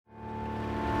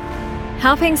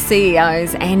helping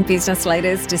CEOs and business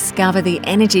leaders discover the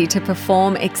energy to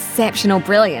perform exceptional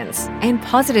brilliance and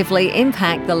positively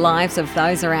impact the lives of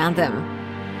those around them.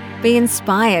 Be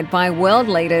inspired by world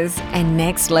leaders and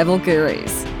next-level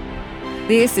gurus.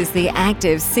 This is the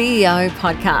Active CEO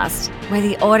podcast, where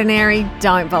the ordinary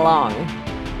don't belong.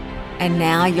 And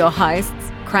now your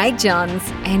hosts, Craig Johns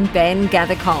and Ben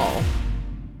Gathercole.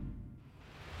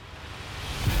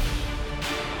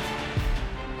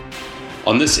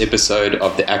 On this episode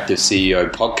of the Active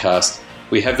CEO podcast,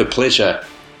 we have the pleasure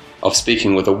of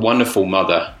speaking with a wonderful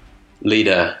mother,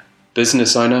 leader,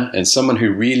 business owner, and someone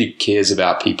who really cares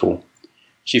about people.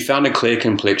 She founded Clear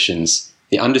Complexions,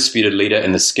 the undisputed leader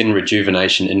in the skin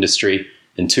rejuvenation industry,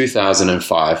 in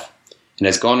 2005, and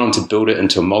has gone on to build it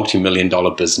into a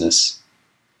multi-million-dollar business.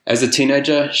 As a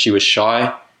teenager, she was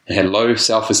shy and had low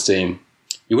self-esteem.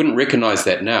 You wouldn't recognize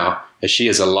that now, as she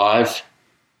is alive,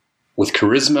 with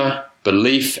charisma,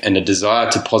 belief, and a desire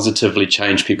to positively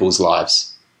change people's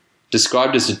lives.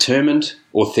 Described as determined,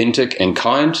 authentic, and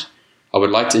kind, I would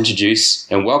like to introduce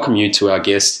and welcome you to our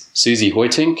guest, Susie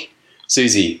Hoytink.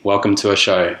 Susie, welcome to our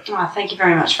show. Oh, thank you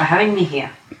very much for having me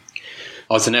here.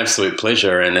 Oh, it's an absolute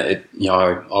pleasure, and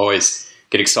I always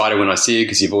get excited when I see you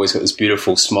because you've always got this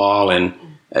beautiful smile, and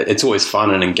it's always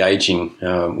fun and engaging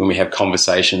when we have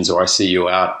conversations or I see you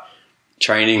out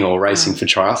training or racing for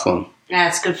triathlon. Yeah,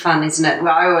 it's good fun, isn't it?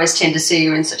 Well, I always tend to see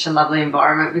you in such a lovely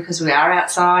environment because we are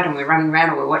outside and we're running around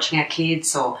or we're watching our kids.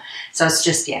 So it's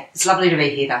just, it's lovely to be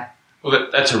here though. Well,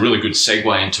 that's a really good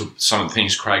segue into some of the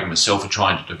things Craig and myself are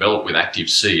trying to develop with Active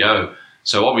CEO.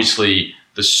 So obviously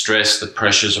the stress, the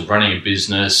pressures of running a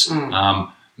business,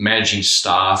 managing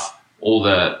staff, all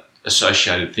the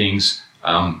associated things,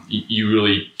 you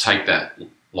really take that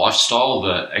lifestyle,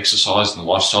 the exercise and the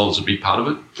lifestyle is a big part of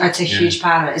it. It's a huge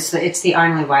part of it. It's the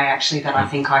only way actually that I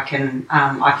think I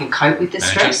can cope with the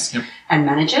stress and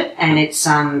manage it. And it's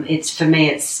for me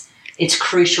it's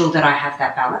crucial that I have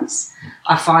that balance.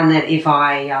 I find that if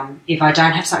I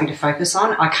don't have something to focus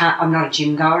on, I'm not a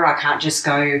gym goer. I can't just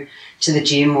go to the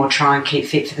gym or try and keep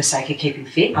fit for the sake of keeping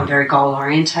fit. I'm very goal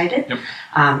orientated. Yep.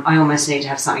 I almost need to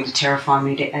have something to terrify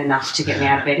me enough to get me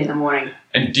out of bed in the morning.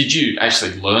 And did you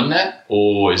actually learn that,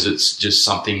 or is it just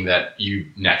something that you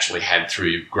naturally had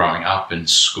through growing up in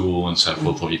school and so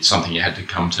forth, or it's something you had to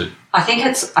come to? I think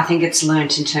it's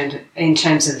learnt in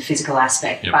terms of the physical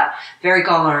aspect, but very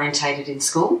goal orientated in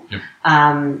school. Yep.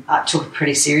 I took it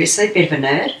pretty seriously, a bit of a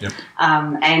nerd,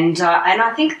 and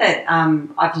I think that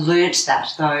I've learnt that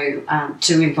though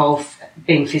to involve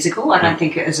being physical. I don't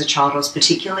think as a child I was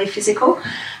particularly physical.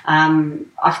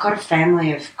 I've got a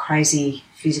family of crazy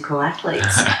physical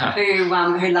athletes who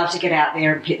love to get out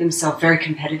there and pit themselves, very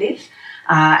competitive,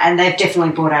 and they've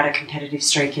definitely brought out a competitive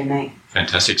streak in me.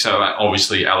 Fantastic. So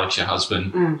obviously Alex, your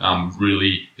husband,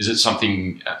 really, is it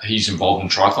something, he's involved in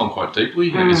triathlon quite deeply?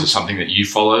 Is it something that you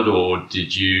followed, or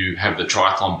did you have the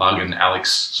triathlon bug and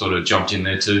Alex sort of jumped in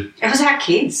there too? It was our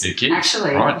kids. Your kids?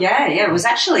 Actually. Right. Yeah, it was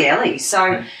actually Ellie.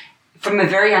 So from a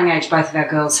very young age, both of our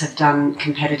girls have done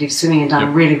competitive swimming and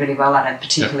done really, really well at it,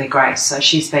 particularly Grace. So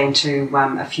she's been to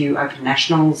a few Open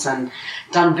Nationals and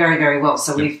done very, very well.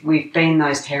 So we've been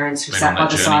those parents who sat by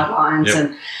the sidelines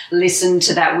and listened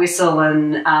to that whistle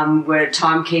and were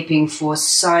timekeeping for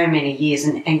so many years.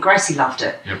 And Gracie loved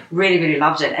it, really, really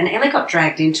loved it. And Ellie got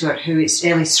dragged into it,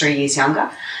 Ellie's 3 years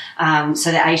younger. So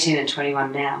they're 18 and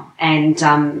 21 now. And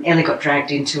Ellie got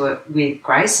dragged into it with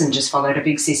Grace and just followed her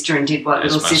big sister and did what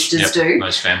little sisters do.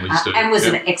 Most families do. And was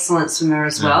an excellent swimmer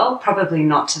as well. Probably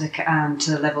not to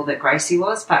the level that Gracie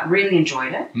was, but really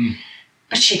enjoyed it.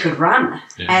 But she could run.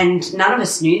 And none of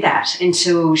us knew that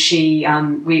until she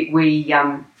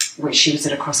she was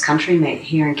at a cross-country meet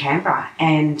here in Canberra.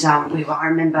 And I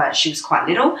remember she was quite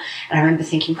little. And I remember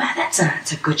thinking, wow, that's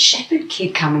a good shepherd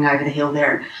kid coming over the hill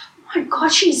there. Oh my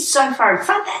God, she's so far in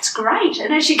front. That's great.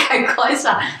 And as she came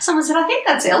closer, someone said, I think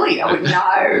that's Ellie. I went, no.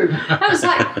 I was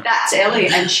like, that's Ellie.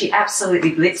 And she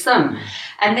absolutely blitzed them.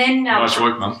 And then... nice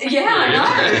work, Mum. Yeah, I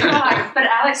know. Right. But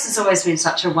Alex has always been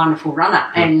such a wonderful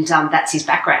runner, and that's his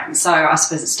background. So I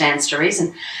suppose it stands to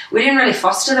reason. We didn't really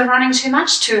foster the running too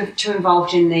much, too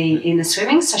involved in the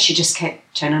swimming, so she just kept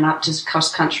turning up to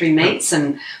cross-country meets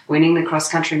and winning the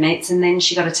cross-country meets. And then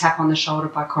she got a tap on the shoulder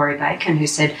by Corey Bacon, who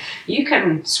said, you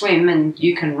can swim and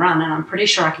you can run, and I'm pretty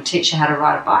sure I can teach you how to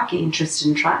ride a bike. Are you interested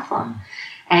in triathlon?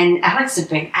 And Alex had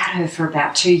been at her for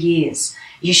about 2 years.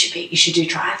 You should do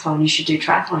triathlon. You should do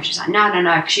triathlon. She's like,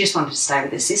 no. She just wanted to stay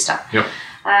with her sister. Yep.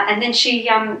 And then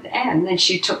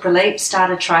she took the leap,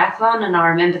 started triathlon. And I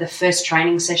remember the first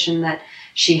training session that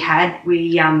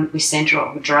we sent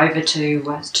her, we drove her to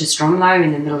Stromlo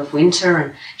in the middle of winter,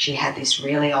 and she had this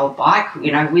really old bike.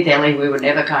 You know, with Ellie, we were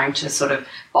never going to sort of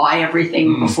buy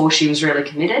everything before she was really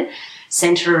committed.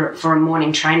 Sent her for a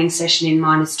morning training session in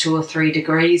 -2 or 3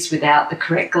 degrees without the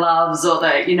correct gloves or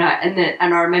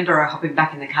and I remember her hopping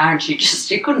back in the car and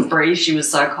she couldn't breathe. She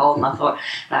was so cold, and I thought,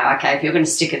 no, okay, if you're going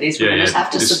to stick at this, we're going to have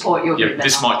to support you. Yeah,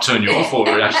 this might turn you off, or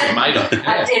it actually made her.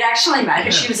 It actually made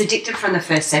her. She was addicted from the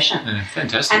first session. Yeah,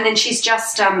 fantastic. And then she's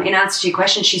just, in answer to your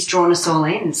question, she's drawn us all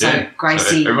in. So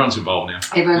Gracie, so everyone's involved now.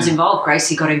 Everyone's involved.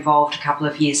 Gracie got involved a couple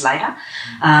of years later.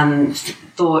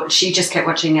 Thought she just kept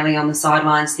watching Ellie on the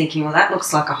sidelines, thinking, well, that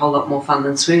looks like a whole lot more fun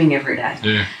than swimming every day.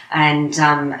 Yeah. And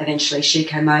eventually she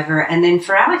came over. And then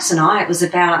for Alex and I, it was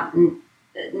about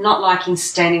not liking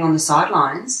standing on the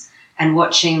sidelines and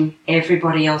watching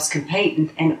everybody else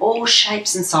compete and all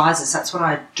shapes and sizes. That's what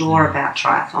I adore about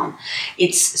triathlon.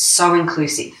 It's so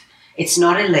inclusive. It's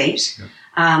not elite.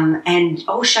 Yeah. And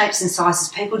all shapes and sizes,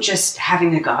 people just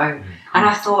having a go. And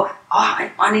I thought,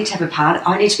 I need to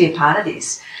be a part of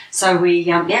this. So we,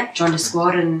 joined a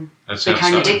squad and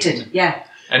became addicted. Yeah.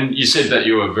 And you said that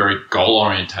you were very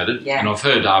goal-orientated. Yeah. And I've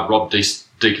heard Rob De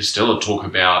Castella talk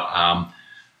about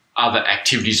other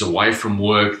activities away from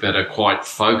work that are quite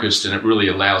focused, and it really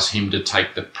allows him to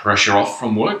take the pressure off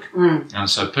from work. And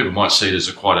so people might see it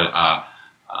as quite a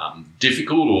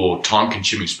difficult or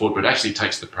time-consuming sport, but it actually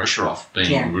takes the pressure off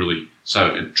being really... So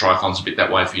triathlon's a bit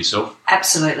that way for yourself?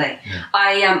 Absolutely. Yeah.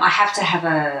 I have to have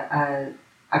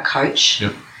a coach.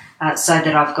 Yep. So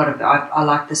that I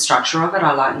like the structure of it.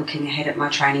 I like looking ahead at my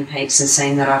training peaks and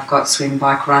seeing that I've got swim,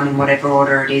 bike, run in whatever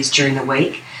order it is during the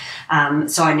week. And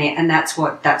that's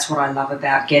what I love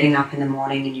about getting up in the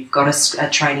morning and you've got a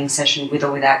training session with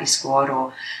or without your squad,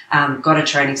 or got a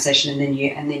training session and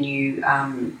then you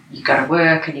go to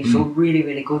work and you feel really,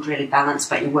 really good, really balanced,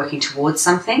 but you're working towards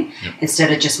something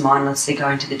instead of just mindlessly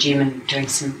going to the gym and doing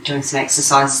some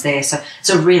exercises there. So it's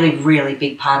a really, really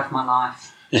big part of my life.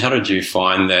 How did you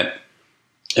find that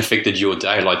affected your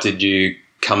day? Like, did you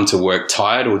come to work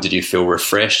tired, or did you feel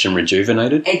refreshed and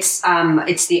rejuvenated? It's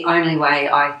the only way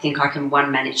I think I can, one,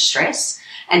 manage stress,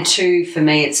 and two, for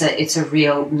me, it's a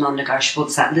real non-negotiable.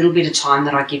 It's that little bit of time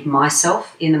that I give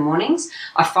myself in the mornings.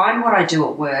 I find what I do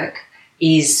at work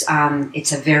is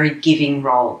it's a very giving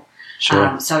role.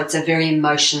 Sure. So it's a very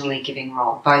emotionally giving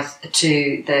role, both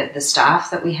to the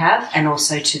staff that we have and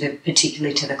also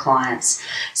particularly to the clients,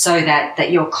 so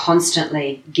that you're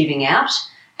constantly giving out.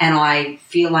 And I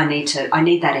feel I need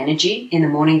that energy in the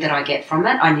morning that I get from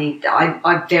it.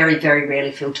 I very, very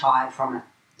rarely feel tired from it.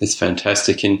 That's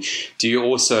fantastic. And do you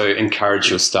also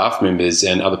encourage your staff members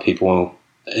and other people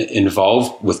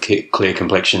involved with clear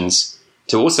complexions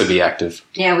to also be active?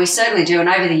 Yeah, we certainly do. And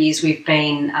over the years, we've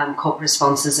been corporate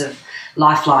sponsors of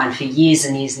Lifeline for years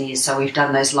and years and years. So we've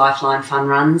done those Lifeline fun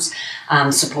runs,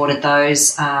 supported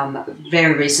those.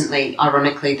 Very recently,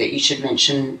 ironically, that you should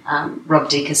mention Rob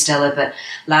De Castella, but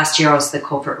last year I was the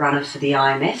corporate runner for the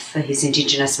IMF, for his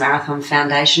Indigenous Marathon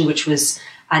Foundation, which was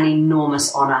an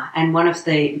enormous honour and one of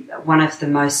the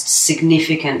most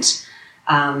significant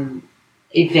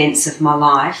events of my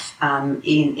life,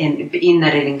 in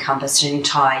that it encompassed an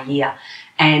entire year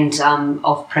and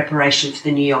of preparation for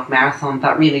the New York Marathon,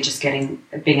 but really just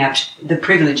the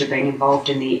privilege of being involved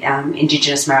in the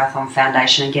Indigenous Marathon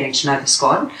Foundation and getting to know the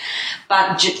squad.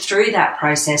 But through that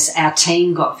process, our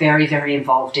team got very, very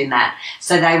involved in that.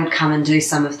 So they would come and do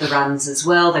some of the runs as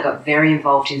well. They got very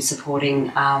involved in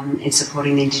supporting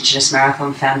the Indigenous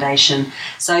Marathon Foundation.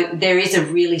 So there is a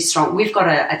really strong. We've got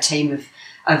a team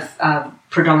of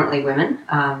predominantly women.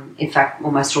 In fact,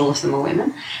 almost all of them are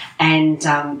women. And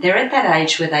they're at that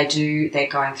age where they're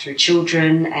going through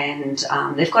children and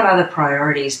they've got other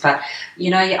priorities. But,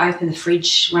 you open the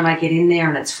fridge when I get in there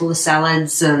and it's full of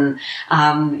salads and,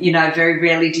 very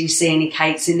rarely do you see any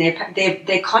cakes in there.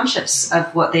 They're conscious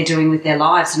of what they're doing with their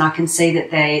lives. And I can see that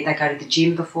they go to the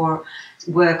gym before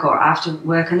work or after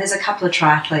work, and there's a couple of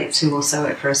triathletes who also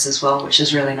work for us as well, which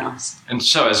is really nice. And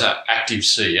so as an active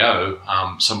CEO,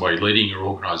 somebody leading your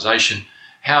organisation,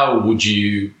 how would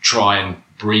you try and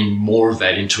bring more of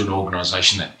that into an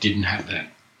organisation that didn't have that?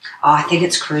 I think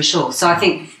it's crucial. So I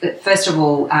think, first of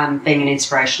all, being an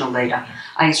inspirational leader.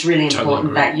 I think it's really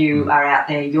important that you are out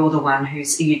there, you're the one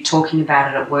you're talking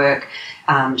about it at work,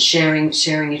 sharing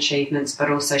achievements,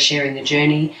 but also sharing the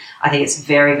journey. I think it's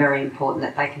very, very important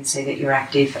that they can see that you're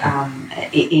active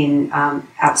in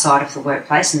outside of the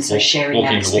workplace, and so sharing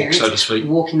that experience. Walking the walk, so to speak.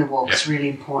 Walking the walk is really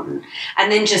important.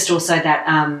 And then just also that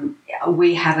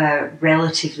we have a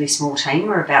relatively small team.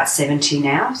 We're about 70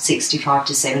 now, 65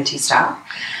 to 70 staff.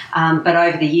 But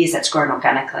over the years, that's grown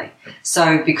organically.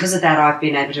 So because of that, I've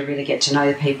been able to really get to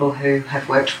know the people who have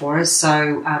worked for us.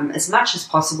 So as much as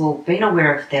possible, being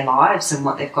aware of their lives and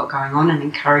what they've got going on, and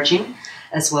encouraging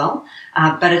as well.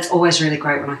 But it's always really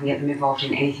great when I can get them involved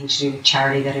in anything to do with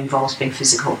charity that involves being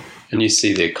physical. And you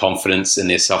see their confidence and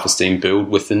their self-esteem build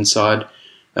with inside,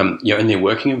 in their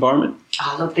working environment?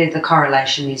 Oh, look, the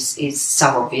correlation is so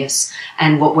obvious.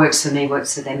 And what works for me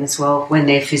works for them as well. When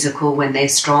they're physical, when they're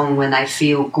strong, when they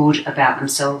feel good about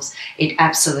themselves, it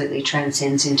absolutely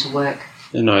transcends into work.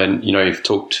 And you've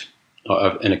talked,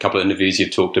 in a couple of interviews,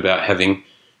 you've talked about having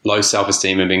low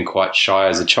self-esteem and being quite shy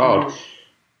as a child.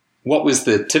 What was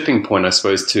the tipping point, I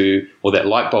suppose, or that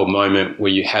light bulb moment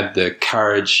where you had the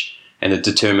courage and the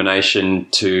determination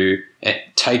to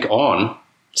take on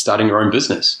starting your own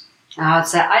business?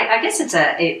 I guess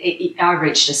I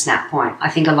reached a snap point. I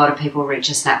think a lot of people reach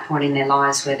a snap point in their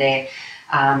lives where they're,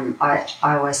 I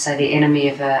always say the enemy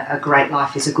of a great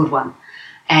life is a good one.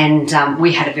 And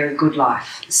we had a very good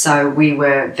life. So we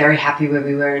were very happy where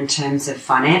we were in terms of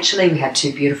financially. We had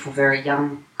two beautiful, very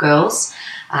young girls,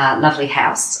 lovely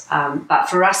house. But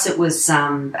for us, it was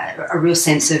a real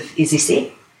sense of, is this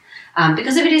it?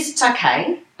 Because if it is, it's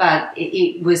okay. But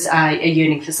it was a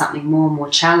yearning for something more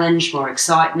challenge, more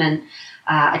excitement,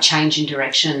 a change in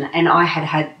direction. And I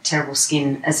had terrible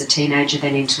skin as a teenager,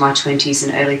 then into my 20s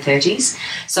and early 30s.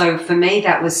 So for me,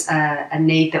 that was a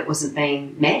need that wasn't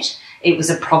being met. It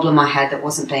was a problem I had that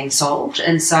wasn't being solved.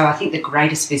 And so I think the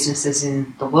greatest businesses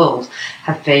in the world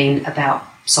have been about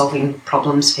solving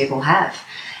problems people have.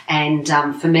 And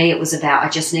for me, it was about, I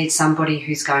just need somebody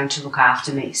who's going to look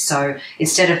after me. So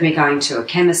instead of me going to a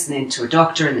chemist and then to a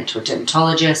doctor and then to a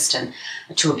dermatologist and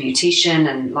to a beautician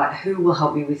and like who will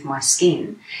help me with my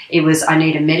skin, it was I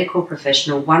need a medical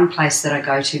professional, one place that I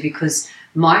go to, because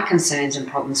my concerns and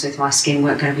problems with my skin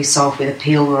weren't going to be solved with a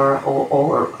pill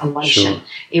or a lotion. Sure.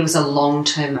 It was a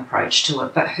long-term approach to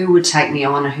it, but who would take me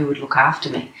on and who would look after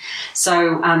me?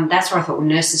 So that's where I thought, well,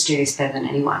 nurses do this better than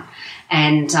anyone.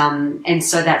 And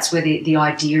so that's where the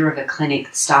idea of a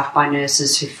clinic staffed by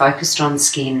nurses who focused on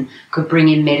skin could bring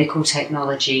in medical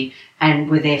technology and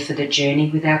were there for the journey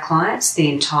with our clients the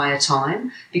entire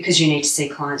time, because you need to see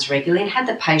clients regularly, and had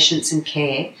the patience and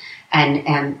care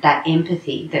and that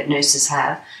empathy that nurses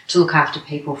have to look after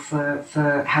people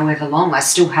for however long. I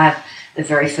still have the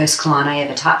very first client I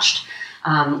ever touched,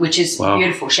 which is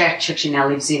beautiful. She actually now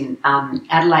lives in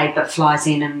Adelaide, but flies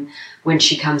in, and when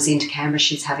she comes into Canberra,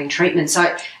 she's having treatment.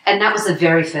 So, and that was the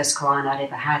very first client I'd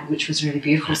ever had, which was really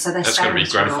beautiful. So that's got to be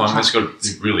gratifying. That's got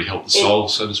to really help the soul,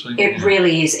 so to speak. It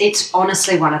really is. It's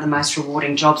honestly one of the most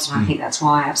rewarding jobs, and I think that's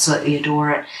why I absolutely adore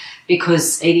it,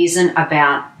 because it isn't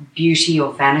about beauty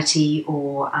or vanity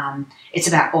or it's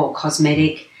about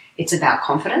cosmetic. It's about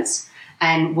confidence.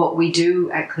 And what we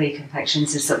do at Clear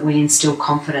Complexions is that we instill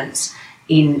confidence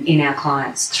in our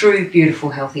clients through beautiful,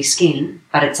 healthy skin,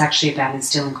 but it's actually about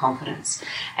instilling confidence.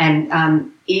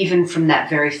 And even from that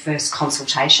very first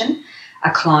consultation,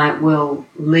 a client will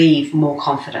leave more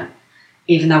confident,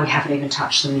 even though we haven't even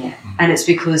touched them yet. And it's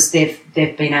because they've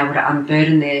been able to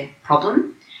unburden their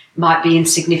problem. Might be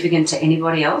insignificant to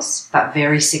anybody else, but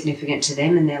very significant to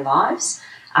them in their lives.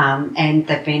 And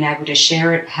they've been able to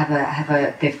share it,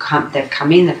 they've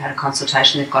come in, they've had a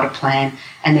consultation, they've got a plan,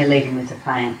 and they're leaving with a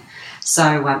plan.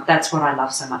 So that's what I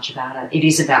love so much about it. It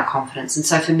is about confidence. And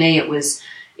so for me, it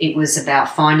was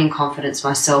about finding confidence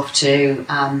myself to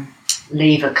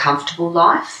leave a comfortable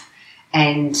life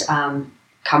and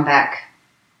come back,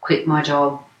 quit my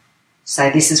job, say,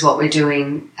 this is what we're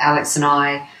doing, Alex and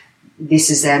I,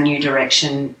 this is our new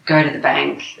direction, go to the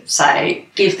bank, say,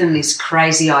 give them this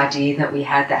crazy idea that we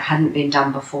had that hadn't been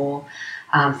done before.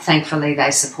 Thankfully,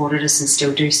 they supported us and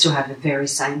still have the very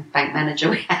same bank manager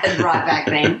we had right back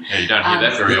then. Yeah, you don't hear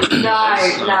that very often.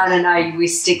 No. We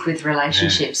stick with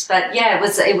relationships. Yeah. But yeah,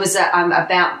 it was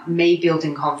about me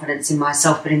building confidence in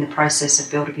myself, but in the process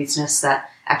of build a business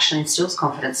that actually instills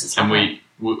confidence as well. And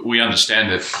we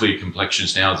understand that Clear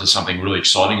Complexions now is something really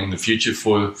exciting in the future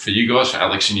for you guys, for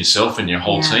Alex and yourself and your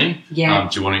whole team. Yeah.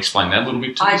 Do you want to explain that a little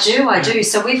bit to us? I do.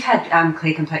 So we've had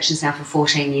Clear Complexions now for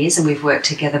 14 years, and we've worked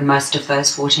together most of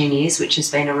those 14 years, which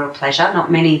has been a real pleasure.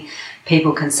 Not many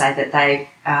people can say that they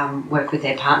work with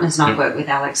their partners, and I've worked with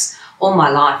Alex all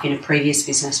my life in a previous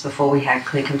business before we had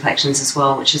Clear Complexions as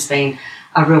well, which has been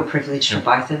a real privilege for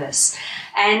both of us.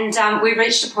 And we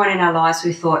reached a point in our lives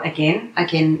we thought, again,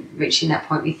 reaching that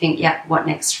point, we think, what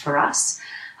next for us,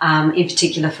 in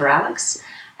particular for Alex.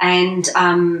 And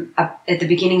at the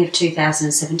beginning of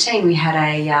 2017, we had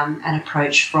an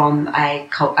approach from a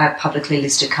publicly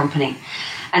listed company.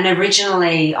 And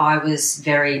originally I was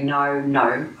very, no,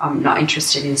 I'm not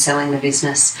interested in selling the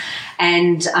business.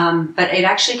 And but it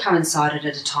actually coincided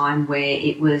at a time where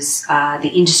it was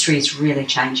the industry is really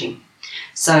changing.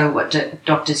 So what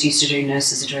doctors used to do,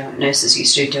 nurses are doing what nurses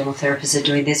used to do, dental therapists are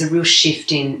doing. There's a real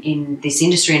shift in this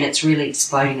industry, and it's really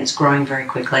exploding. It's growing very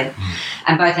quickly.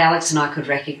 And both Alex and I could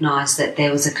recognise that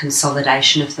there was a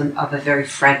consolidation of a very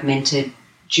fragmented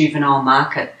juvenile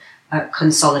market.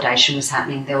 Consolidation was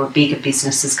happening. There were bigger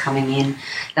businesses coming in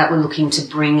that were looking to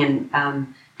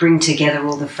bring together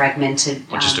all the fragmented.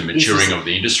 Or just a maturing of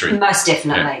the industry. Most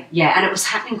definitely, yeah. And it was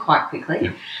happening quite quickly.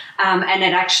 Yeah. And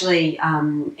it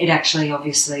actually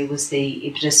obviously was the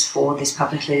impetus for this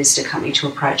publicly listed company to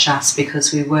approach us,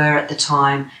 because we were at the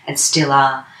time, and still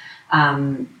are,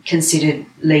 considered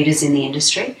leaders in the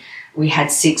industry. We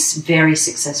had 6 very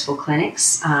successful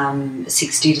clinics,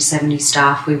 60 to 70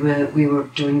 staff. We were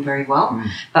doing very well,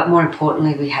 but more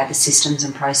importantly, we had the systems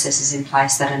and processes in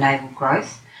place that enabled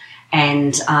growth.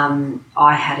 And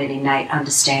I had an innate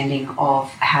understanding of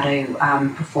how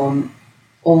to perform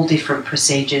all different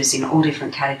procedures in all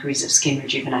different categories of skin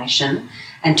rejuvenation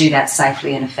and do that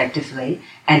safely and effectively,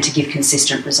 and to give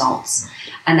consistent results.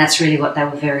 And that's really what they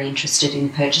were very interested in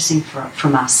purchasing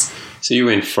from us. So you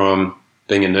went from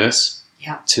being a nurse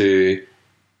to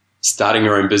starting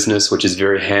your own business, which is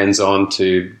very hands-on,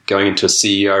 to going into a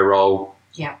CEO role,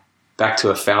 back to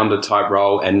a founder type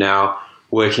role, and now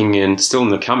working still in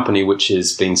the company, which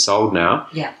is being sold now.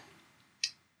 Yeah.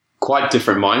 Quite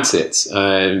different mindsets.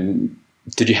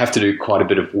 Did you have to do quite a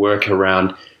bit of work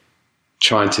around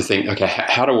trying to think, okay,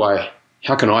 how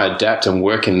can I adapt and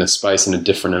work in this space in a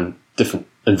different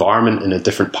environment, in a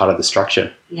different part of the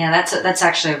structure? Yeah, that's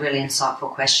actually a really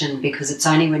insightful question, because it's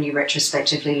only when you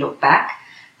retrospectively look back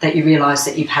that you realise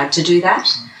that you've had to do that.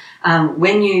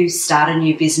 When you start a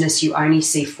new business, you only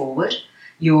see forward.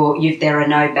 There are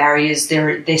no barriers.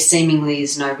 There seemingly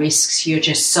is no risks. You're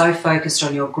just so focused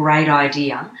on your great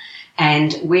idea.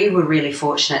 And we were really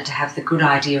fortunate to have the good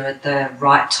idea at the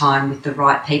right time with the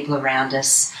right people around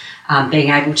us, being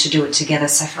able to do it together.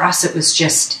 So for us, it was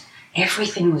just,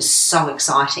 everything was so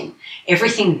exciting.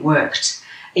 Everything worked.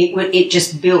 It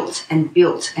just built and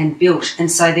built and built.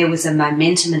 And so there was a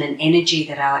momentum and an energy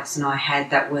that Alex and I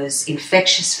had that was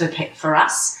infectious for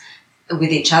us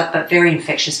with each other, but very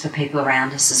infectious for people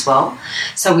around us as well.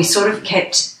 So we sort of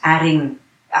kept adding.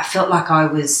 I felt like I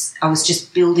was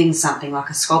just building something like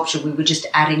a sculpture. We were just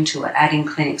adding to it, adding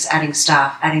clinics, adding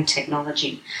staff, adding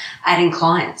technology, adding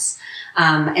clients.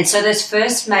 And so those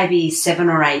first maybe 7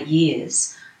 or 8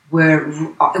 years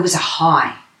it was a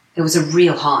high. It was a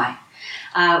real high.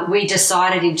 We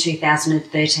decided in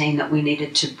 2013 that we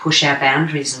needed to push our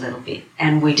boundaries a little bit,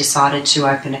 and we decided to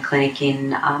open a clinic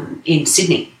in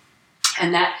Sydney.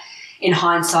 And that, in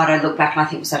hindsight, I look back and I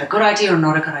think, was that a good idea or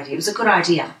not a good idea? It was a good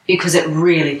idea, because it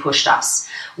really pushed us.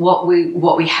 What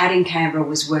we had in Canberra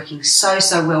was working so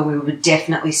well. We were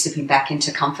definitely slipping back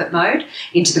into comfort mode,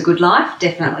 into the good life,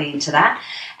 definitely into that.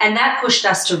 And that pushed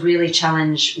us to really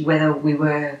challenge whether we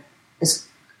were as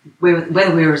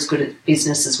good at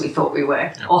business as we thought we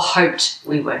were, or hoped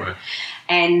we were.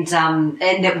 And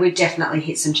that we definitely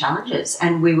hit some challenges,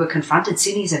 and we were confronted.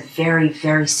 Sydney's a very,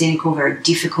 very cynical, very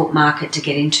difficult market to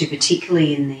get into,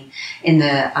 particularly in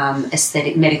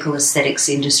the medical aesthetics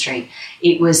industry.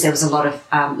 There was a lot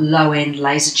of low end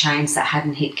laser chains that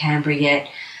hadn't hit Canberra yet.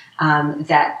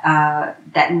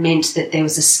 That meant that there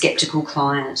was a skeptical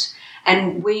client.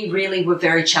 And we really were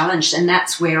very challenged, and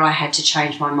that's where I had to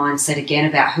change my mindset again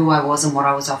about who I was and what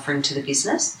I was offering to the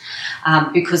business,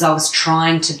 because I was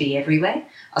trying to be everywhere.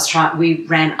 We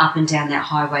ran up and down that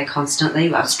highway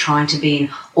constantly. I was trying to be in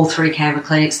all 3 Canberra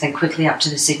clinics, then quickly up to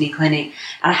the Sydney clinic.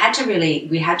 And we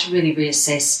had to really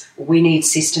reassess, we need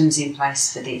systems in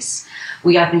place for this.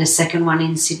 We opened a second one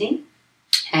in Sydney.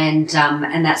 And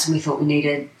that's when we thought we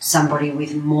needed somebody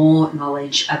with more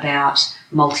knowledge about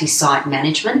multi-site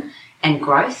management and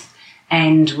growth.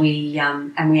 And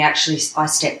I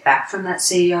stepped back from that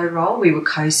CEO role. We were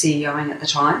co-CEOing at the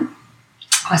time.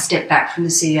 I stepped back from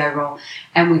the CEO role,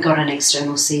 and we got an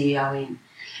external CEO in.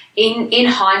 In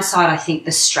hindsight, I think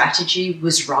the strategy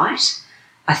was right.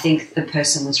 I think the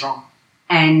person was wrong.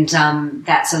 And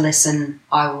that's a lesson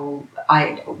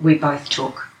we both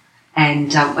took. And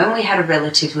we had a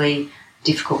relatively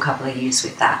difficult couple of years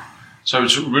with that. So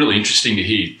it's really interesting to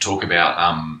hear you talk about,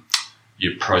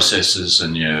 your processes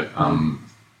and your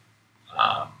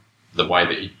the way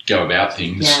that you go about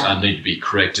things need to be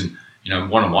correct. And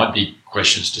one of my big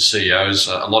questions to CEOs,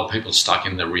 a lot of people are stuck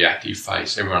in the reactive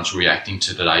phase. Everyone's reacting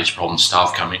to today's problems.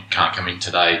 Staff can't come in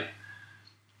today.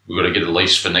 We've got to get a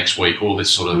lease for next week, all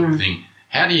this sort of thing.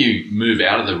 How do you move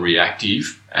out of the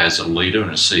reactive as a leader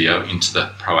and a CEO into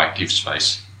the proactive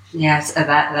space? Yes,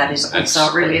 that is also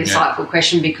a really insightful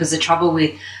question, because the trouble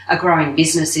with a growing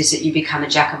business is that you become a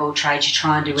jack of all trades. You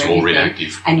try and do everything, all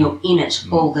reactive, and you're in it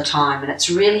all the time, and it's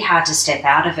really hard to step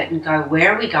out of it and go,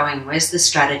 where are we going? Where's the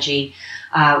strategy?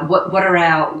 What are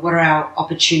our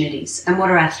opportunities and what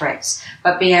are our threats?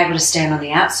 But be able to stand on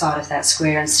the outside of that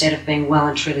square instead of being well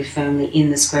and truly firmly in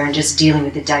the square and just dealing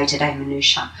with the day-to-day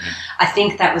minutiae. I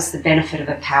think that was the benefit of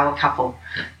a power couple,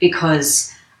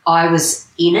 because I was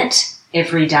in it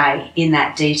every day in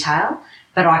that detail,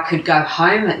 but I could go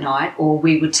home at night, or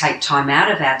we would take time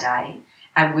out of our day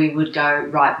and we would go,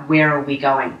 right, where are we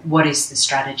going? What is the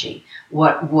strategy?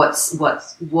 What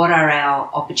are our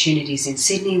opportunities in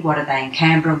Sydney? What are they in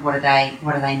Canberra? What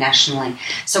are they nationally?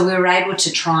 So we were able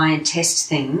to try and test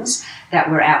things that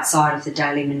were outside of the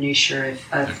daily minutiae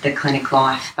of the clinic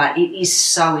life. But it is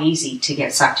so easy to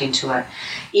get sucked into it.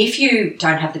 If you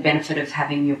don't have the benefit of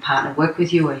having your partner work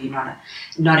with you, or you're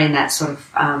not in that sort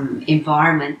of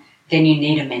environment, then you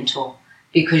need a mentor,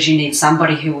 because you need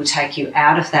somebody who will take you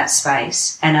out of that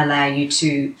space and allow you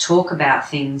to talk about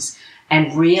things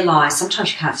and realise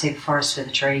sometimes you can't see the forest for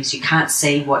the trees. You can't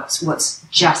see what's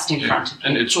just in front of you.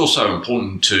 And it's also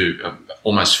important to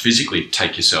almost physically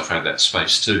take yourself out of that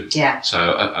space too. Yeah.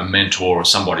 So a mentor or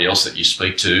somebody else that you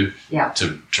speak to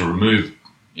to remove,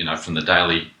 from the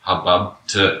daily hubbub,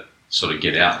 to sort of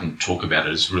get out and talk about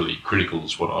it is really critical,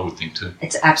 is what I would think too.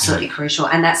 It's absolutely crucial.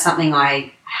 And that's something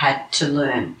I had to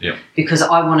learn, because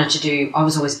I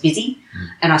was always busy,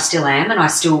 and I still am, and I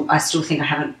still think I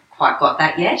haven't quite got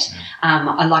that yet.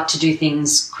 I like to do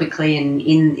things quickly and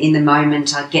in the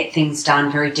moment. I get things done,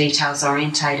 very details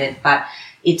orientated, but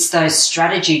it's those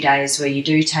strategy days where you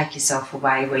do take yourself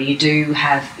away, where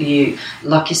you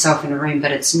lock yourself in a room,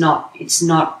 but it's not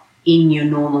in your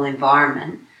normal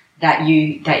environment that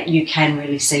you can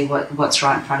really see what's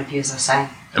right in front of you, as I say.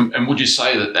 And would you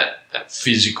say that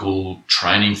physical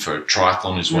training for a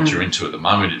triathlon is what you're into at the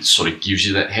moment? It sort of gives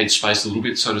you that headspace a little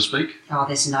bit, so to speak? Oh,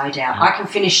 there's no doubt. I can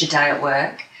finish a day at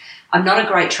work. I'm not a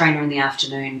great trainer in the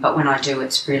afternoon, but when I do,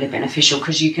 it's really beneficial,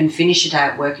 because you can finish a day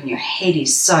at work and your head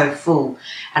is so full,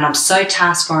 and I'm so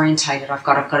task orientated. I've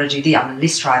got to do this. I'm a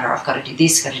list writer. I've got to do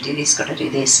this. Got to do this. Got to do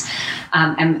this.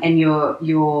 And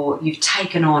you've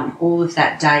taken on all of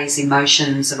that day's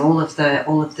emotions and all of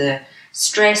the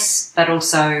stress, but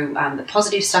also the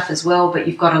positive stuff as well. But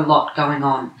you've got a lot going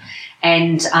on.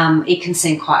 And it can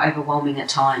seem quite overwhelming at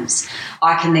times.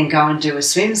 I can then go and do a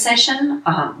swim session,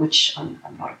 which I'm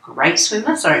not a great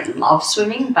swimmer, so I don't love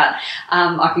swimming, but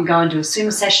I can go and do a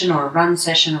swim session or a run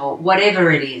session or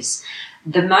whatever it is.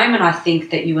 The moment I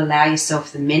think that you allow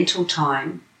yourself the mental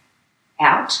time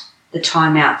out, the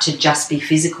time out to just be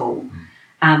physical,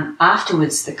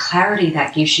 afterwards the clarity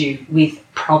that gives you with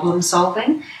problem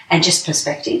solving and just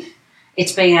perspective.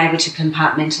 It's being able to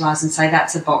compartmentalise and say,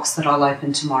 that's a box that I'll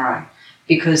open tomorrow,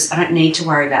 because I don't need to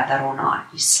worry about that all night.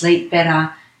 You sleep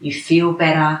better, you feel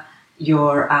better,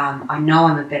 I know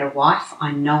I'm a better wife,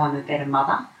 I know I'm a better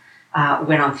mother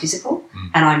when I'm physical,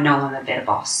 and I know I'm a better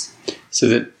boss. So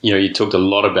that, you talked a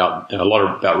lot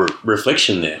about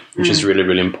reflection there, which is really,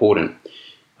 really important.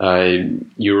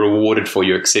 You were awarded for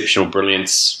your exceptional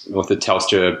brilliance with the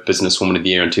Telstra Businesswoman of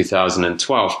the Year in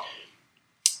 2012.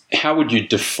 How would you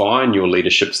define your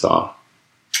leadership style?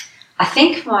 I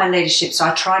think my leadership, so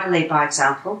I try to lead by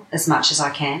example as much as I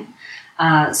can,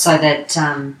 so that,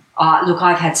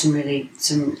 I've had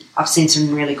I've seen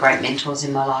some really great mentors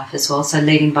in my life as well. So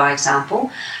leading by example,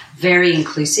 very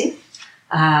inclusive,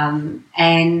 and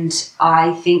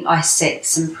I think I set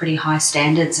some pretty high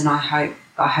standards, and I hope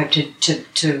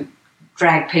to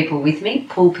drag people with me,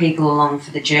 pull people along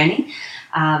for the journey.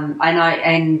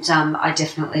 I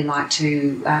definitely like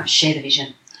to share the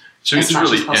vision. So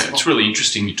it's really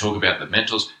interesting you talk about the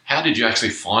mentors. How did you actually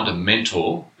find a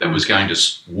mentor that was going to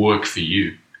work for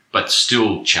you but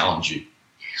still challenge you?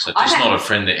 So just not a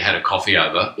friend that had a coffee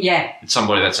over. Yeah. It's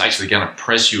somebody that's actually going to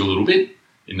press you a little bit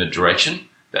in the direction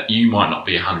that you might not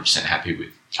be 100% happy with.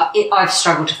 I've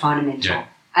struggled to find a mentor. Yeah.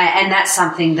 And that's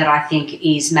something that I think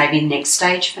is maybe next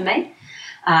stage for me.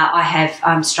 I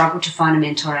have struggled to find a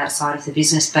mentor outside of the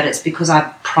business, but it's because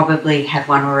I probably have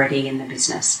one already in the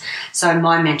business. So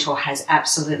my mentor has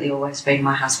absolutely always been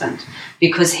my husband,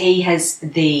 because he's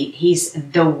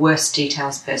the worst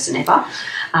details person ever,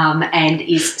 and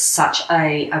is such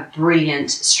a brilliant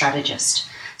strategist.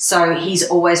 So he's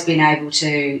always been able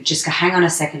to just go, hang on a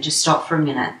second, just stop for a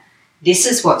minute. This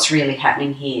is what's really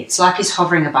happening here. It's like he's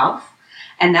hovering above,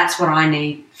 and that's what I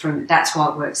need that's why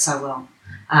it works so well.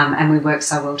 And we work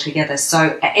so well together.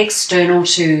 So external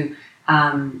to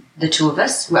the two of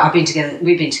us, we've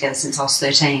been together since I was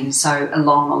 13, so a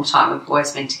long, long time. We've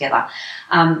always been together.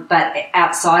 But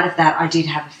outside of that, I did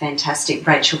have a fantastic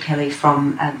Rachel Kelly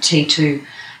from T2.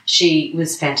 She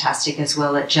was fantastic as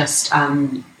well at just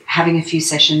having a few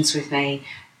sessions with me,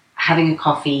 having a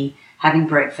coffee, having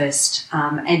breakfast,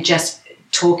 and just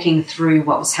talking through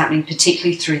what was happening,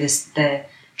 particularly through the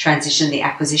transition, the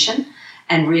acquisition,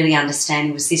 and really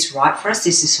understanding, was this right for us?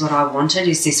 Is this what I wanted?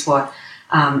 Is this what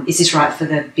is this right for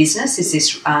the business? Is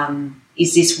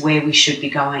this where we should be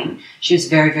going? She was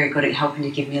very, very good at helping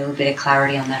to give me a little bit of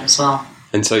clarity on that as well.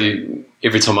 And so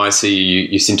every time I see you,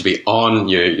 you seem to be on.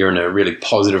 You're in a really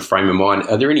positive frame of mind.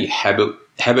 Are there any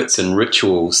habits and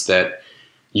rituals that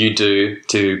you do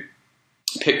to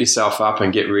pick yourself up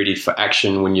and get ready for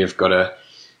action when you've got to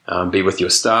be with your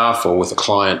staff or with a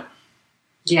client?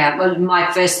 Yeah, well,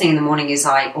 my first thing in the morning is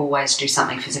I always do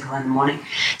something physical in the morning.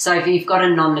 So if you've got a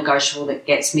non-negotiable that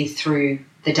gets me through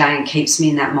the day and keeps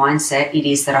me in that mindset, it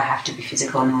is that I have to be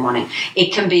physical in the morning.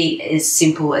 It can be as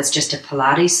simple as just a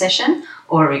Pilates session,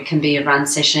 or it can be a run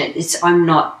session. I'm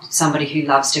not somebody who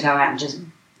loves to go out and just,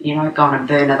 go on a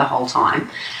burner the whole time.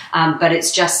 But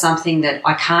it's just something that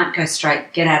I can't go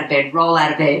straight, get out of bed, roll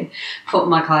out of bed, put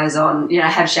my clothes on,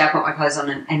 have a shower, put my clothes on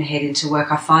and head into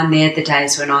work. I find they're the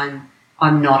days when I'm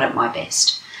not at my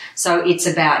best. So it's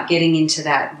about getting into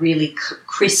that really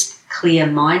crisp, clear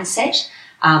mindset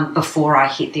before I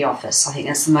hit the office. I think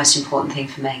that's the most important thing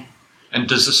for me. And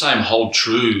does the same hold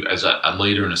true as a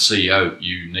leader and a CEO?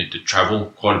 You need to travel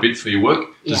quite a bit for your work.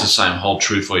 Does the same hold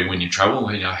true for you when you travel?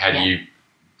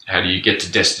 How do you get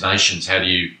to destinations? How do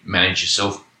you manage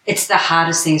yourself? It's the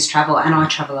hardest thing is travel, and I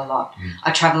travel a lot.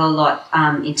 I travel a lot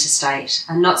interstate,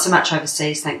 and not so much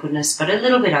overseas, thank goodness, but a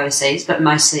little bit overseas, but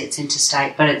mostly it's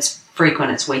interstate, but it's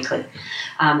frequent, it's weekly.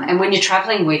 And when you're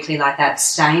traveling weekly like that,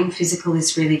 staying physical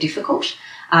is really difficult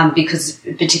because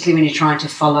particularly when you're trying to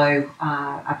follow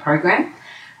a program.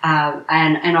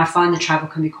 And I find the travel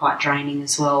can be quite draining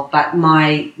as well. But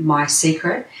my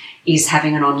secret is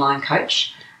having an online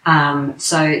coach.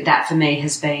 So that for me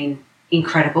has been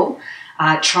incredible.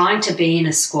 Trying to be in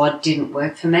a squad didn't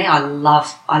work for me. I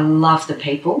love the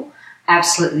people.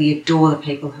 Absolutely adore the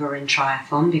people who are in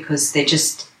triathlon because they're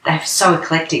so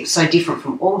eclectic, so different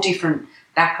from all different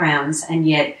backgrounds, and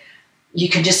yet you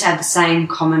can just have the same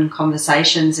common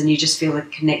conversations and you just feel a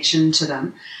connection to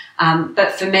them.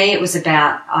 But for me, it was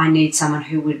about I need someone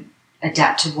who would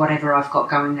adapt to whatever I've got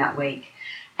going that week.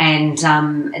 And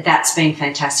that's been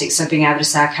fantastic. So being able to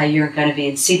say, okay, you're going to be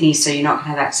in Sydney, so you're not going to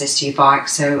have access to your bike,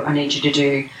 so I need you to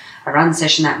do a run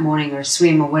session that morning or a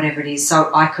swim or whatever it is. So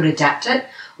I could adapt it.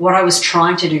 What I was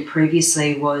trying to do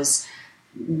previously was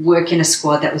work in a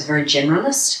squad that was very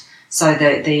generalist. So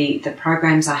the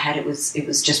programs I had, it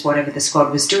was just whatever the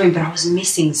squad was doing, but I was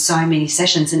missing so many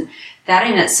sessions, and that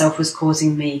in itself was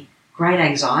causing me great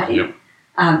anxiety. Yep.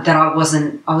 That I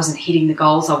wasn't hitting the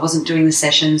goals, I wasn't doing the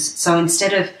sessions. So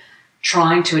instead of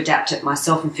trying to adapt it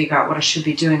myself and figure out what I should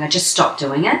be doing, I just stopped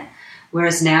doing it.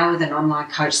 Whereas now with an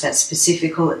online coach that's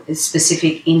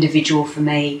specific individual for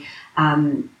me,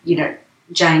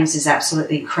 James is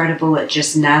absolutely incredible at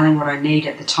just nailing what I need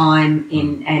at the time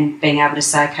and being able to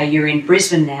say, okay, you're in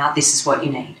Brisbane now, this is what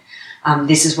you need.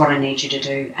 This is what I need you to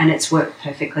do. And it's worked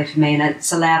perfectly for me, and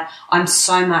it's allowed, I'm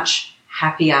so much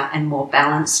happier and more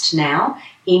balanced now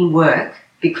in work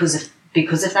because of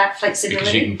that flexibility.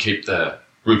 Because you can keep the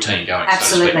routine going.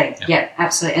 Absolutely. So yeah,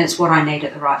 absolutely. And it's what I need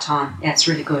at the right time. Yeah, it's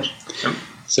really good. Yep.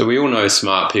 So we all know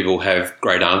smart people have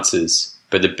great answers,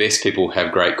 but the best people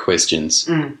have great questions.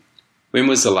 When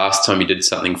was the last time you did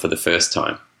something for the first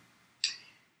time?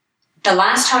 The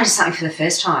last time I did something for the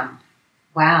first time?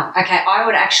 Wow. Okay, I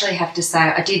would actually have to say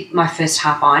I did my first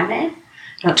half Ironman.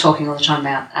 Not talking all the time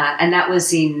about, and that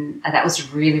was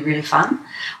really, really fun.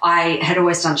 I had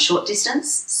always done short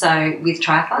distance, so with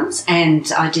triathlons,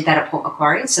 and I did that at Port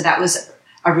Macquarie. So that was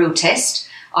a real test.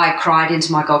 I cried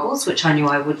into my goggles, which I knew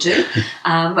I would do.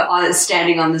 But I was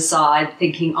standing on the side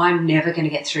thinking, I'm never going to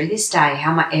get through this day.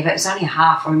 How am I ever? It was only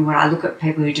half. I mean, when I look at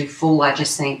people who do full, I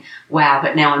just think, wow.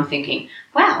 But now I'm thinking,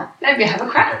 wow, maybe I have a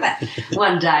crack at that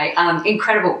one day.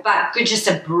 Incredible, but just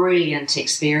a brilliant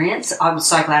experience. I'm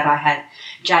so glad I had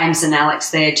James and Alex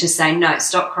there to say, no,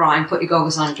 stop crying, put your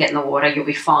goggles on, get in the water, you'll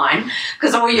be fine.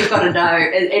 Because all you've got to know,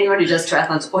 anyone who does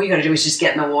triathlons, all you've got to do is just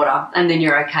get in the water and then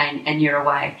you're okay and you're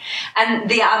away. And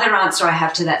the other answer I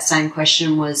have to that same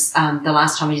question was the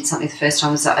last time I did something the first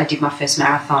time was I did my first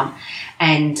marathon.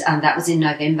 And that was in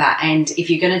November. And if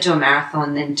you're going to do a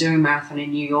marathon, then do a marathon in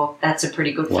New York. That's a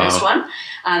pretty good first one.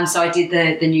 So I did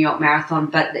the New York Marathon,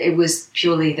 but it was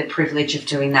purely the privilege of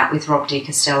doing that with Rob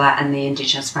DiCostella and the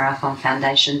Indigenous Marathon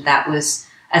Foundation. That was,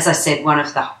 as I said, one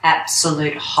of the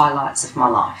absolute highlights of my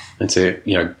life. It's a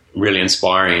really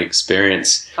inspiring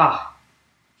experience. Oh,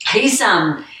 he's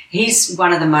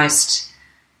one of the most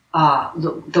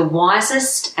the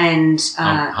wisest and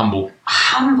humble.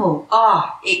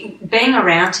 Being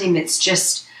around him, it's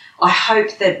just, I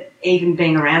hope that even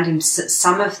being around him,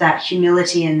 some of that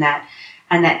humility and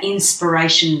that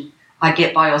inspiration I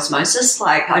get by osmosis.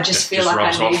 Like, I just feel like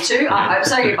I need to. Yeah. I hope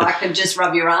so. If I can just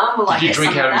rub your arm. Or Did you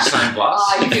drink out of the same glass?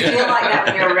 Oh, you can feel like that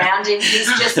when you're around him.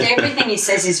 He's just, everything he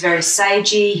says is very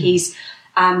sagey. He's,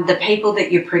 the people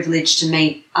that you're privileged to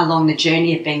meet along the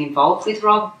journey of being involved with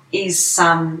Rob is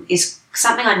something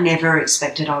I never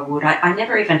expected I would. I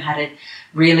never even had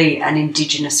an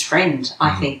Indigenous friend,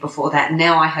 I think, before that.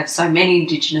 Now I have so many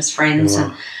Indigenous friends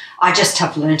and I just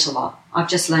have learnt a lot. I've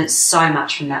just learnt so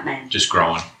much from that man. Just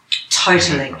growing.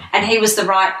 Totally. Yeah. And he was the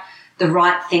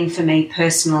right thing for me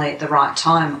personally at the right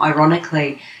time.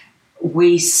 Ironically,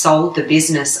 we sold the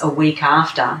business a week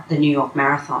after the New York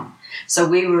Marathon. So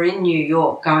we were in New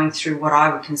York going through what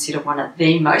I would consider one of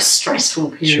the most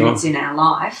stressful periods in our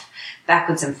life,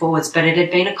 backwards and forwards. But it had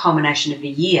been a combination of a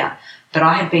year. But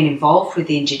I had been involved with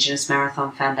the Indigenous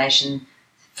Marathon Foundation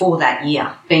for that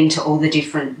year, been to all the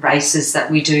different races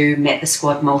that we do, met the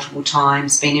squad multiple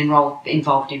times, been involved in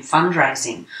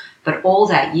fundraising. But all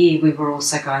that year we were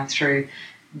also going through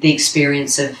the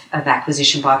experience of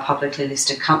acquisition by a publicly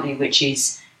listed company, which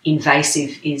is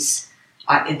invasive, is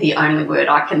the only word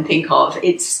I can think of.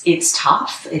 It's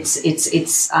tough.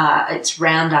 It's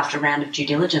round after round of due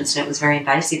diligence, and it was very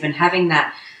invasive. And having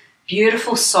that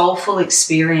beautiful, soulful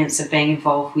experience of being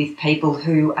involved with people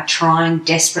who are trying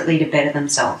desperately to better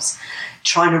themselves,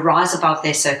 trying to rise above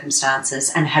their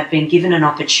circumstances, and have been given an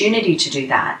opportunity to do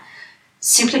that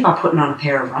simply by putting on a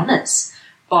pair of runners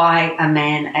by a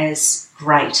man as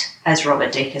great as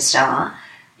Robert DiCostella.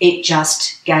 It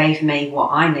just gave me what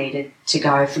I needed to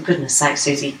go, for goodness sake,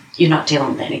 Susie, you're not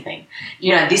dealing with anything.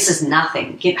 This is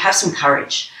nothing. Have some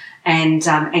courage and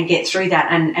get through that.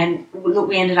 And look,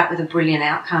 we ended up with a brilliant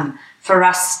outcome. For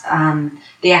us,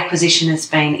 the acquisition has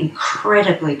been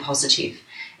incredibly positive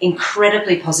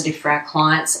for our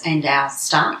clients and our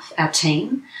staff, our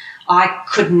team. I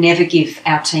could never give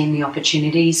our team the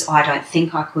opportunities, I don't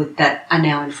think I could, that are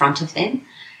now in front of them.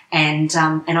 And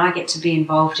I get to be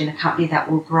involved in a company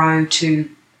that will grow to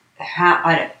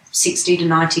 60 to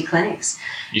 90 clinics.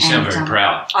 You sound very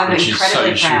proud. I'm which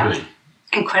incredibly is so proud. should be.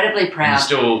 Incredibly proud.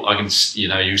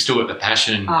 You've still got the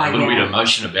passion, a little bit of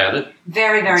emotion about it.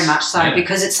 Very, very much so,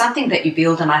 because it's something that you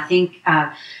build. And I think,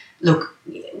 look,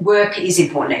 work is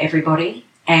important to everybody.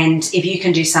 And if you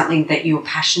can do something that you're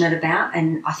passionate about,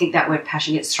 and I think that word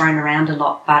passion gets thrown around a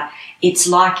lot, but it's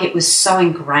like it was so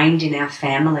ingrained in our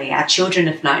family. Our children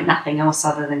have known nothing else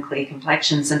other than clear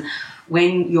complexions. And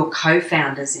when you're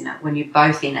co-founders in it, when you're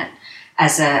both in it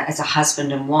as a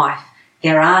husband and wife,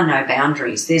 there are no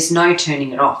boundaries. There's no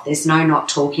turning it off. There's no not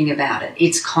talking about it.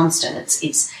 It's constant.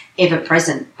 It's ever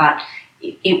present. But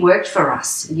it worked for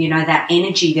us. That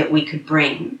energy that we could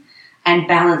bring and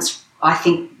balance, I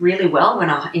think, really well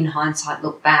when I, in hindsight,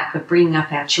 look back, of bringing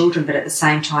up our children, but at the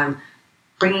same time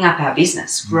bringing up our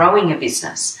business, growing a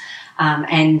business,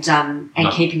 and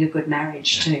keeping a good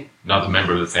marriage too. Another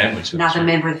member of the family. Another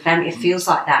member of the family. It feels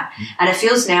like that. And it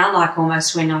feels now like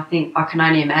almost when I think, I can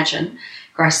only imagine,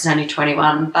 Grace is only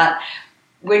 21, but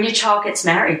when your child gets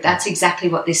married, that's exactly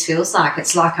what this feels like.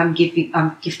 It's like I'm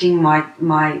gifting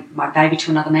my baby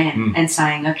to another man and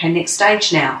saying, okay, next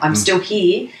stage now. I'm still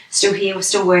here, we're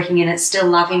still working in it, still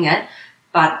loving it,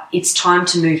 but it's time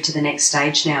to move to the next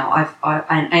stage now.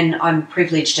 And I'm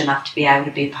privileged enough to be able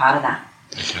to be a part of that.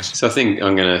 So I think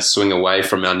I'm going to swing away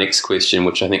from our next question,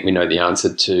 which I think we know the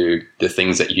answer to, the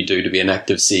things that you do to be an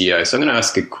active CEO. So I'm going to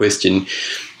ask a question.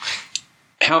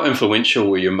 How influential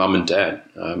were your mum and dad?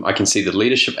 I can see the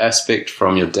leadership aspect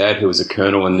from your dad, who was a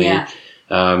colonel in the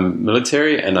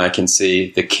military, and I can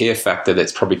see the care factor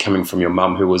that's probably coming from your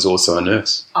mum, who was also a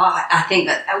nurse. Oh, I think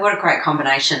that what a great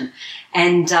combination.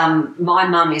 And my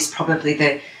mum is probably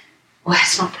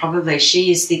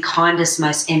she is the kindest,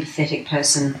 most empathetic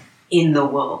person in the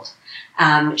world.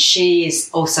 She is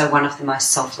also one of the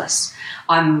most selfless.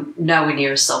 I'm nowhere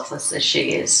near as selfless as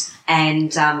she is.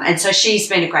 And so she's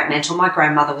been a great mentor. My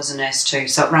grandmother was a nurse too,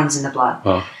 so it runs in the blood.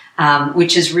 Oh.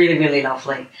 Which is really, really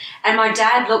lovely. And my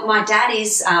dad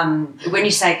is, when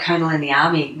you say colonel in the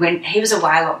army, when he was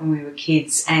away a lot when we were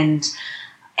kids, and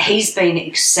he's been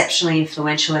exceptionally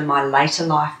influential in my later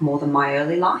life more than my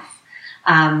early life.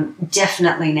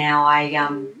 Definitely now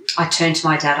I turn to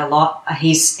my dad a lot.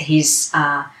 His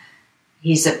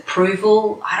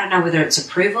approval, I don't know whether it's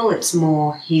approval, it's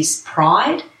more his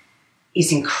pride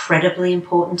is incredibly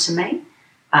important to me.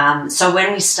 So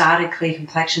when we started Clear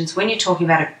Complexions, when you're talking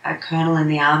about a colonel in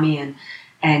the army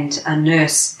and a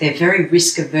nurse, they're very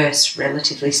risk averse,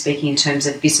 relatively speaking, in terms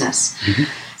of business. Mm-hmm.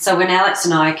 So when Alex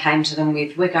and I came to them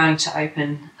with, we're going to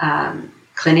open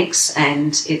clinics and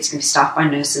it's going to be staffed by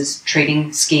nurses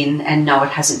treating skin, and no, it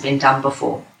hasn't been done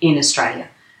before in Australia.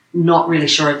 Not really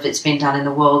sure if it's been done in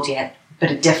the world yet,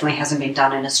 but it definitely hasn't been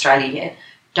done in Australia yet.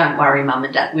 Don't worry, Mum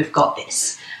and Dad, we've got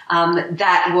this.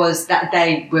 That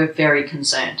they were very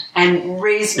concerned, and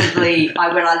reasonably, when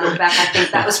I look back, I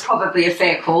think that was probably a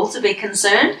fair call to be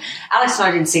concerned. Alex and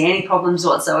I didn't see any problems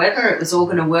whatsoever. It was all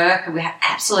going to work, and we had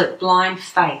absolute blind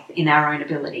faith in our own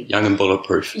ability. Young and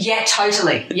bulletproof. Yeah,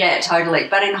 totally.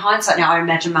 But in hindsight now, I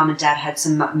imagine Mum and Dad had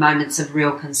some moments of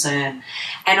real concern,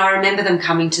 and I remember them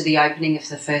coming to the opening of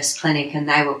the first clinic, and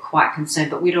they were quite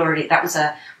concerned. But we'd already had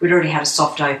a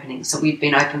soft opening, so we'd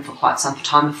been open for quite some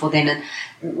time before then, and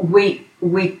we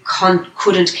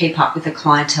couldn't keep up with the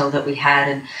clientele that we had,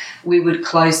 and we would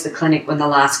close the clinic when the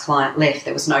last client left.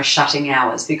 There was no shutting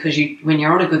hours, because when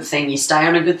you're on a good thing, you stay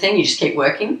on a good thing, you just keep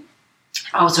working.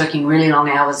 I was working really long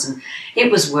hours, and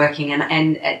it was working,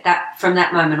 and from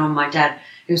that moment on, my dad,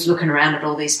 he was looking around at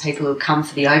all these people who had come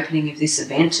for the opening of this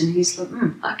event, and he's like,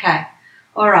 okay,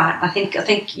 all right, I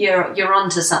think you're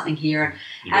onto something here.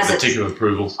 You got particular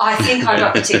approval. I think I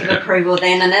got particular approval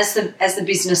then, and as the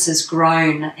business has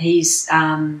grown, he's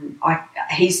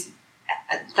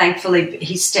thankfully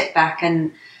he's stepped back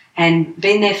and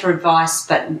been there for advice,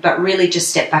 but really just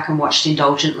stepped back and watched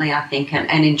indulgently, I think,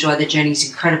 and enjoy the journey. He's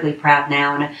incredibly proud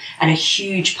now, and a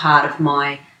huge part of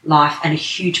my life and a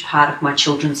huge part of my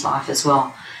children's life as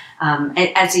well.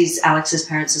 As is Alex's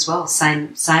parents as well.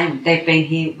 Same. They've been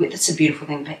here. That's a beautiful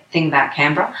thing about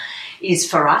Canberra, is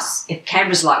for us.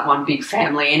 Canberra's like one big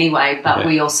family anyway, but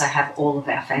we also have all of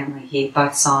our family here,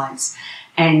 both sides.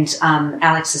 And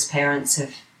Alex's parents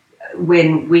have,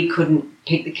 when we couldn't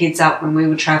pick the kids up when we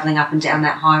were travelling up and down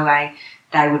that highway,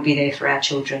 they would be there for our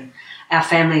children. Our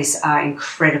families are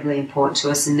incredibly important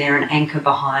to us, and they're an anchor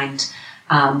behind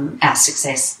our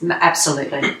success.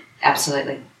 Absolutely.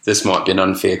 This might be an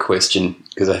unfair question,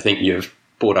 because I think you've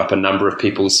brought up a number of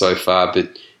people so far,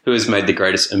 but who has made the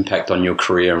greatest impact on your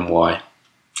career and why?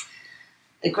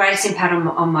 The greatest impact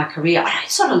on my career, I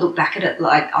don't sort of look back at it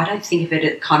like, I don't think of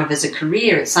it kind of as a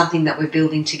career. It's something that we're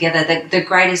building together. The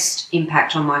greatest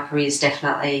impact on my career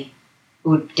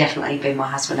would definitely be my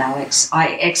husband, Alex.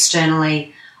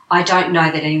 Externally, I don't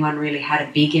know that anyone really had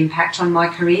a big impact on my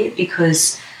career,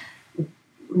 because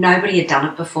nobody had done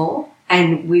it before.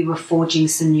 And we were forging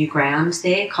some new ground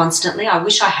there constantly. I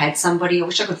wish I had somebody. I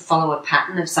wish I could follow a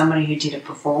pattern of somebody who did it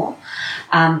before,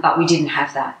 but we didn't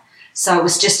have that. So it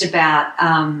was just about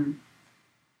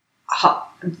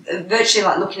virtually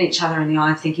like looking at each other in the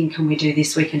eye and thinking, can we do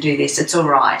this? We can do this. It's all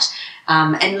right.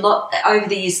 And over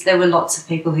the years, there were lots of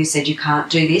people who said you can't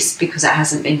do this because it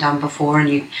hasn't been done before, and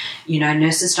you know,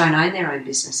 nurses don't own their own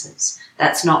businesses.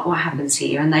 That's not what happens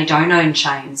here, and they don't own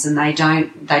chains, and they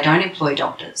don't employ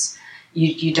doctors.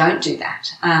 You don't do that.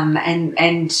 And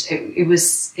it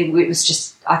was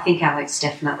just, I think Alex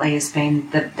definitely has been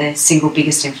the single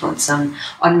biggest influence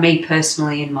on me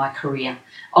personally in my career.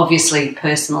 Obviously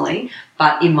personally,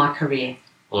 but in my career.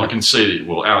 Well, I can see that,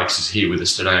 Alex is here with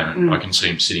us today, and I can see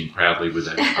him sitting proudly with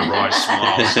a wry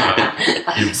smile.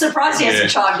 So surprised he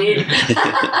hasn't chimed in.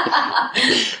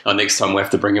 Next time we'll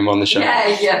have to bring him on the show.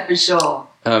 Yeah, for sure.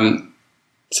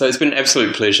 So it's been an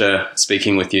absolute pleasure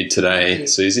speaking with you today,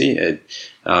 Susie.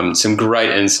 Some great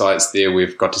insights there.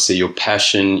 We've got to see your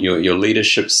passion, your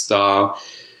leadership style,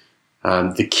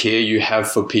 the care you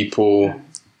have for people,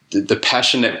 the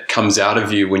passion that comes out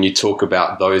of you when you talk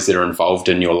about those that are involved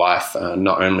in your life,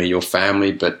 not only your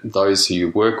family, but those who you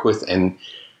work with and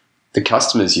the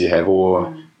customers you have,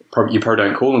 or you probably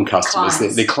don't call them customers.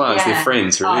 They're clients, they're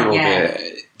friends, really.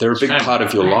 they're a big part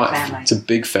of your life. Family. It's a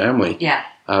big family. Yeah.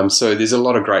 So there's a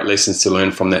lot of great lessons to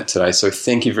learn from that today. So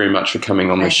thank you very much for coming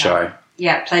on the show.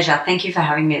 Yeah, pleasure. Thank you for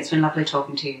having me. It's been lovely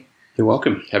talking to you. You're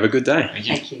welcome. Have a good day.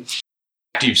 Thank you.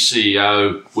 Active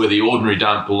CEO, where the ordinary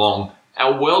don't belong.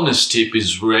 Our wellness tip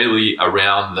is really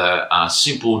around the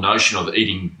simple notion of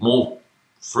eating more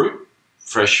fruit.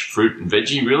 Fresh fruit and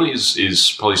veggie really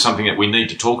is probably something that we need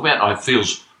to talk about. It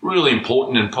feels really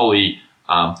important and probably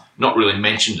not really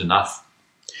mentioned enough.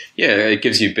 Yeah, it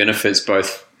gives you benefits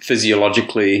both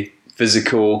physiologically,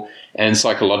 physical, and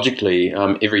psychologically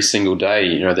every single day.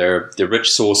 You know, they're the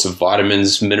rich source of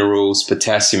vitamins, minerals,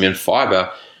 potassium, and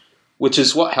fiber, which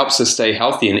is what helps us stay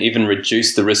healthy and even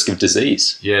reduce the risk of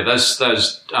disease. Yeah,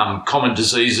 those common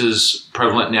diseases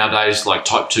prevalent nowadays, like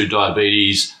type 2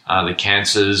 diabetes, the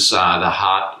cancers, the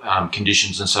heart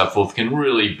conditions and so forth, can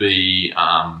really be,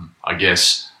 I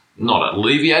guess, not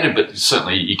alleviated, but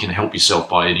certainly you can help yourself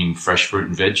by eating fresh fruit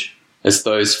and veg. It's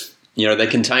those, you know, they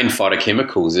contain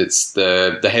phytochemicals. It's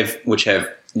which have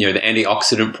the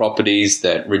antioxidant properties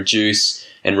that reduce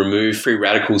and remove free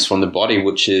radicals from the body,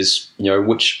 which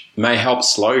may help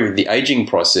slow the aging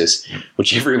process,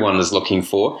 which everyone is looking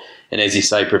for. And as you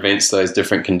say, prevents those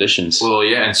different conditions. Well,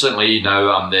 yeah, and certainly,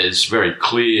 there's very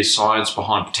clear science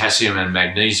behind potassium and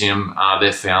magnesium.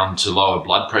 They're found to lower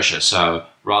blood pressure. So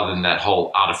rather than that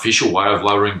whole artificial way of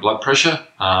lowering blood pressure,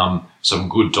 some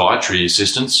good dietary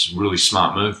assistance, really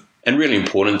smart move. And really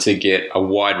important to get a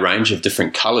wide range of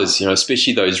different colours,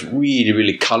 especially those really,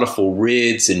 really colourful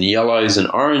reds and yellows and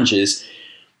oranges.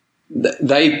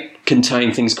 They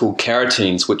contain things called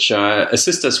carotenes, which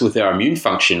assist us with our immune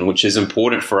function, which is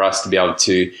important for us to be able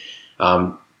to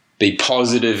be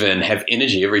positive and have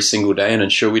energy every single day and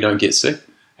ensure we don't get sick.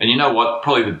 And you know what?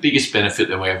 Probably the biggest benefit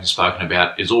that we haven't spoken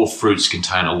about is all fruits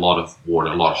contain a lot of water,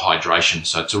 a lot of hydration.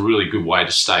 So it's a really good way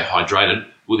to stay hydrated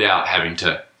without having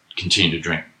to continue to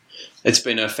drink. It's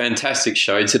been a fantastic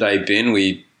show today, Ben.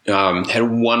 We had a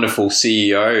wonderful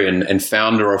CEO and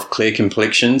founder of Clear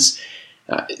Complexions,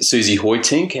 Susie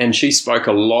Hoytink, and she spoke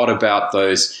a lot about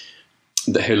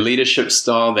her leadership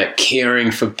style, that caring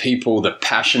for people, the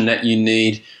passion that you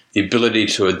need, the ability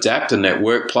to adapt in that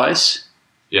workplace.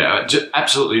 Yeah,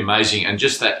 absolutely amazing. And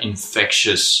just that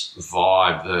infectious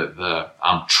vibe, the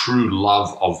true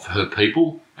love of her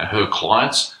people and her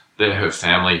clients. They're her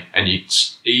family, and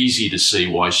it's easy to see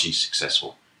why she's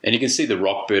successful. And you can see the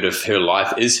rockbird of her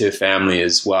life is her family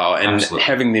as well. And Absolutely.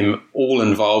 Having them all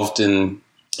involved in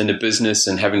the business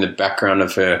and having the background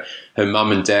of her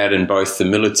mum and dad in both the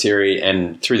military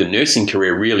and through the nursing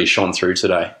career really shone through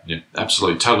today. Yeah,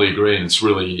 absolutely. Totally agree. And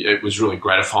it was really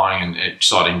gratifying and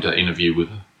exciting to interview with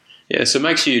her. Yeah, so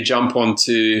make sure you jump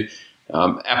onto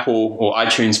Apple or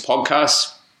iTunes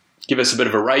podcasts. Give us a bit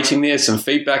of a rating there, some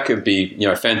feedback. It'd be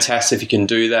fantastic if you can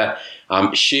do that.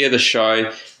 Share the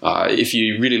show. If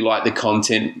you really like the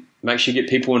content, make sure you get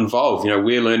people involved.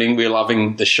 We're learning, we're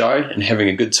loving the show and having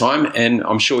a good time, and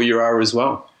I'm sure you are as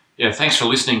well. Yeah, thanks for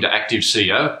listening to Active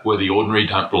CEO, where the ordinary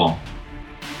don't belong.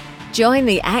 Join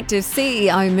the Active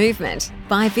CEO movement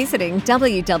by visiting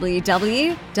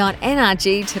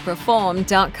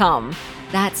www.nrg2perform.com.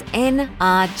 That's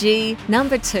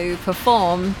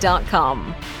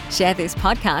NRG2perform.com. Share this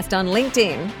podcast on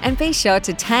LinkedIn and be sure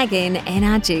to tag in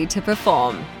NRG to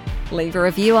Perform. Leave a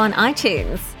review on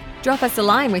iTunes. Drop us a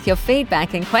line with your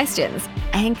feedback and questions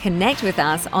and connect with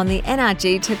us on the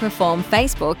NRG to Perform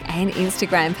Facebook and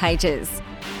Instagram pages.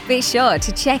 Be sure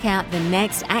to check out the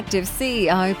next Active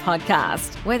CEO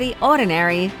podcast, where the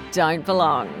ordinary don't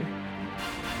belong.